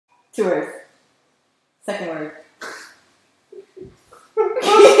2 words. Second word.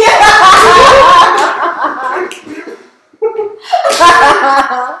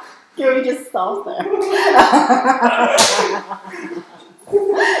 Can we just stop there?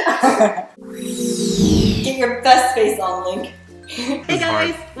 Get your best face on, Link. Hey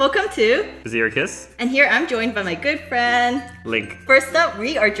guys, welcome to BzzrKiss. And here I'm joined by my good friend Link. First up,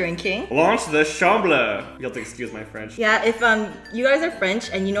 we are drinking Launch the Chambre. You'll have to excuse my French. Yeah, if you guys are French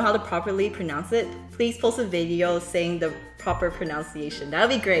and you know how to properly pronounce it, please post a video saying the proper pronunciation. That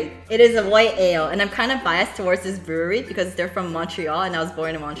would be great. It is a white ale, and I'm kind of biased towards this brewery because they're from Montreal and I was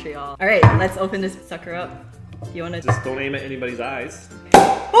born in Montreal. Alright, let's open this sucker up. You wanna just don't aim at anybody's eyes.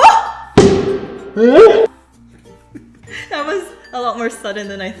 That was a lot more sudden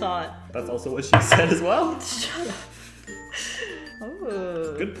than I thought. That's also what she said as well. Shut up.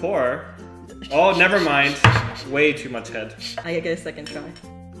 Oh. Good pour. Oh, never mind. Way too much head. I get a second try.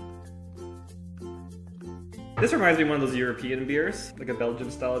 This reminds me of one of those European beers, like a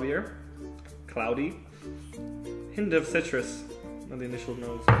Belgian style beer. Cloudy. Hint of citrus on the initial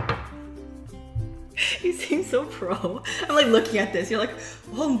nose. You seem so pro. I'm like looking at this. You're like,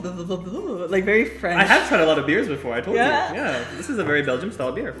 oh, blah, blah, blah, blah. Like very French. I have tried a lot of beers before. I told you. Yeah. Yeah, this is a very Belgian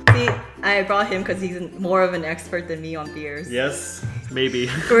style beer. See, I brought him because he's more of an expert than me on beers. Yes, maybe.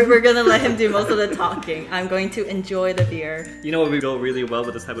 We're gonna let him do most of the talking. I'm going to enjoy the beer. You know what would go really well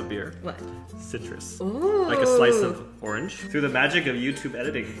with this type of beer? What? Citrus. Ooh. Like a slice of orange. Through the magic of YouTube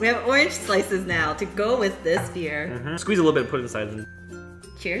editing. We have orange slices now to go with this beer. Squeeze a little bit and put it inside. And...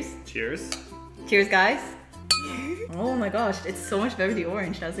 Cheers. Cheers. Cheers, guys. Oh my gosh, it's so much better the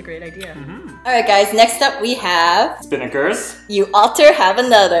orange. That's a great idea. Alright guys, next up we have Spinnakers. You Alter Have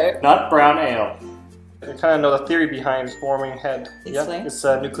Another. Nut brown ale. I kind of know the theory behind forming head. Explain. Yeah, it's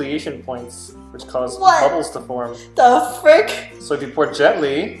nucleation points, which cause What? bubbles to form. The frick? So if you pour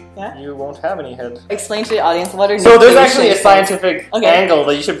gently, Yeah? you won't have any head. Explain to the audience what are So there's nucleation actually a points? scientific Okay. angle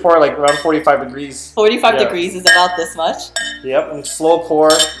that you should pour like around 45 degrees. 45 Yeah. degrees is about this much. Yep, and slow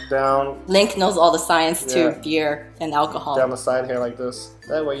pour down Link knows all the science to Yeah. beer and alcohol. down the side here like this.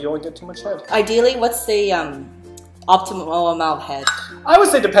 That way you don't get too much head. Ideally, what's the optimal amount of head? I would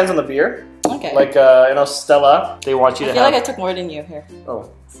say it depends on the beer. Okay. Like, Stella, they want you I to feel have... like I took more than you here. Oh.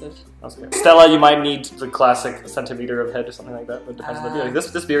 So, That's good. Stella, you might need the classic centimeter of head or something like that, but it depends on the beer. Like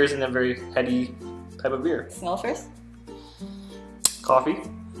this beer isn't a very heady type of beer. smell first? Coffee,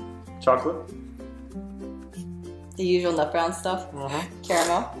 chocolate. The usual nut brown stuff.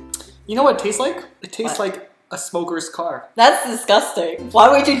 Caramel. You know what it tastes like? It tastes What? like a smoker's car. That's disgusting. Why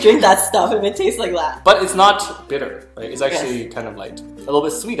would you drink that stuff if it tastes like that? But it's not bitter. Right? It's actually kind of light. A little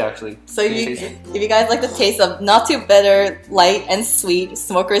bit sweet, actually. So Can you taste it? if you guys like the taste of not too bitter, light and sweet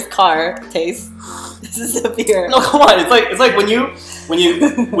smoker's car taste, this is a beer. No, come on. It's like when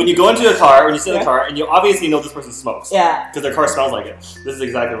you go into a car, when you sit in a car, and you obviously know this person smokes. Yeah. Because their car smells like it. This is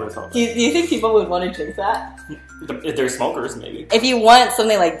exactly what it smells Do like. you think people would want to drink that? If they're smokers, maybe. If you want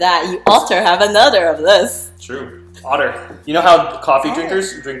something like that, you Alter Have Another of this. True. Otter. You know how coffee Otter.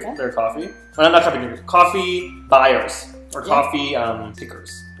 drinkers drink Yeah. their coffee? Well, not coffee drinkers. Coffee buyers. Or coffee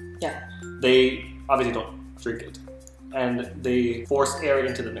pickers. Yeah. They obviously don't drink it. And they force air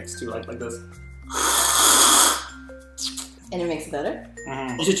into the mix too, like this. And it makes it better?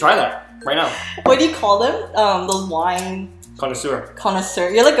 You should try that right now. What do you call them? Those wine Connoisseur. connoisseur.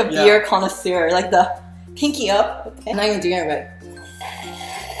 You're like a Yeah. beer connoisseur. Like the pinky up. Okay. I'm not even doing it right.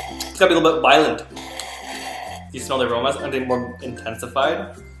 It's gotta be a little bit violent. You smell the aromas? Are they more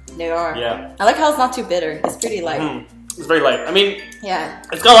intensified? They are. Yeah. I like how it's not too bitter. It's pretty light. It's very light. I mean, Yeah.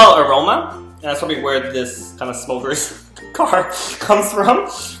 it's got a lot of aroma, and that's probably where this kind of smoker's car comes from.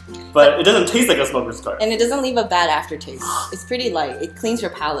 But it doesn't taste like a smoker's car. And it doesn't leave a bad aftertaste. It's pretty light. It cleans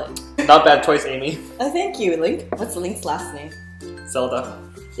your palate. Not bad choice, Amy. Oh, thank you, Link. What's Link's last name? Zelda.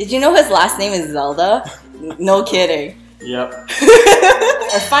 Did you know his last name is Zelda? No kidding. Yep.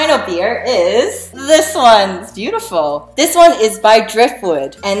 Our final beer is this one. It's beautiful. This one is by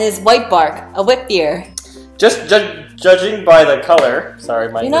Driftwood and is White Bark, a wit beer. Just judging by the color.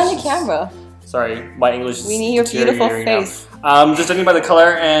 Sorry, my You're English not on the camera. Sorry, my English is We need your beautiful deteriorating face. now. Just judging by the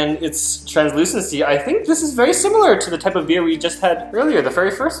color and its translucency, I think this is very similar to the type of beer we just had earlier, the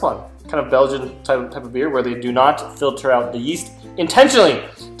very first one. Kind of Belgian type of beer where they do not filter out the yeast intentionally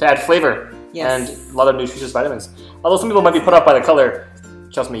to add flavor and a lot of nutritious vitamins. Although some people might be put off by the color,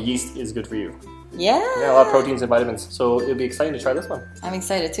 trust me, yeast is good for you. Yeah. Yeah, a lot of proteins and vitamins. So it'll be exciting to try this one. I'm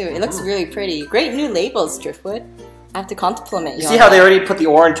excited too. It looks really pretty. Great new labels, Driftwood. I have to compliment you. You see how they already put the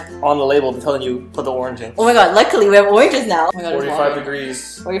orange on the label telling you put the orange in? Oh my god, luckily we have oranges now. Oh my god, 45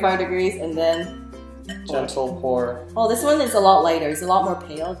 degrees. 45 degrees and then Gentle pour. Oh, this one is a lot lighter. It's a lot more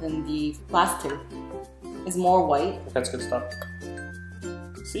pale than the last two. It's more white. That's good stuff.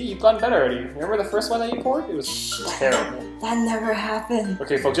 See, you've gotten better already. Remember the first one that you poured? It was terrible. That never happened.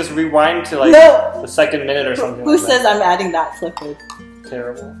 Okay, folks, just rewind to like the second minute or something. Who says I'm adding that liquid?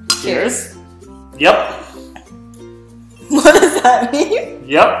 Terrible. Cheers. Yep. What does that mean?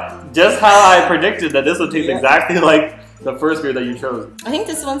 Yep. Just how I predicted that this would taste exactly like the first beer that you chose. I think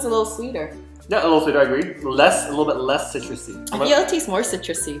this one's a little sweeter. Yeah, a little sweeter, I agree. A little bit less citrusy. I feel it tastes more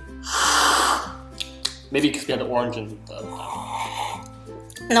citrusy. Maybe because we had the orange and the...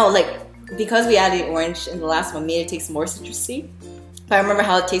 No, like, because we added orange in the last one, made it taste more citrusy. But I remember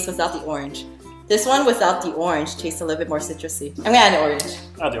how it tastes without the orange. This one without the orange tastes a little bit more citrusy. I'm gonna add orange.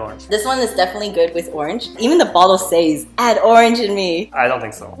 Add the orange. This one is definitely good with orange. Even the bottle says, add orange in me. I don't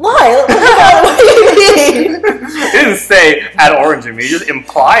think so. Why? What do you mean? It didn't say add orange in me, it just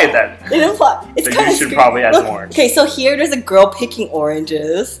implied that. It implies. It's that kind you of should probably add some orange. Okay, so here there's a girl picking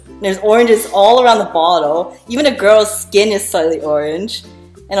oranges. There's oranges all around the bottle. Even a girl's skin is slightly orange.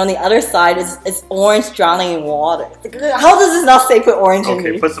 And on the other side is orange drowning in water. How does this not say put orange in me?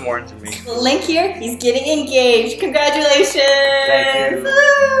 Okay, put some orange in me. Link here, he's getting engaged. Congratulations! Thank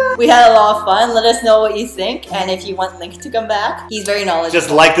you. We had a lot of fun. Let us know what you think. And if you want Link to come back, he's very knowledgeable. Just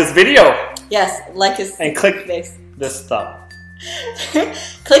like this video. Yes, like his and click face. This stuff.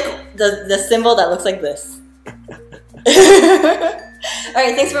 Click the symbol that looks like this.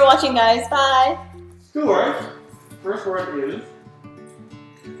 Alright, thanks for watching, guys. Bye! Good work. First word is...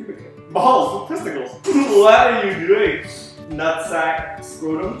 balls, testicles. What are you doing? Nutsack,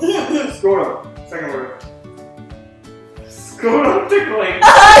 scrotum. Scrotum. Second word. Scrotum tickling.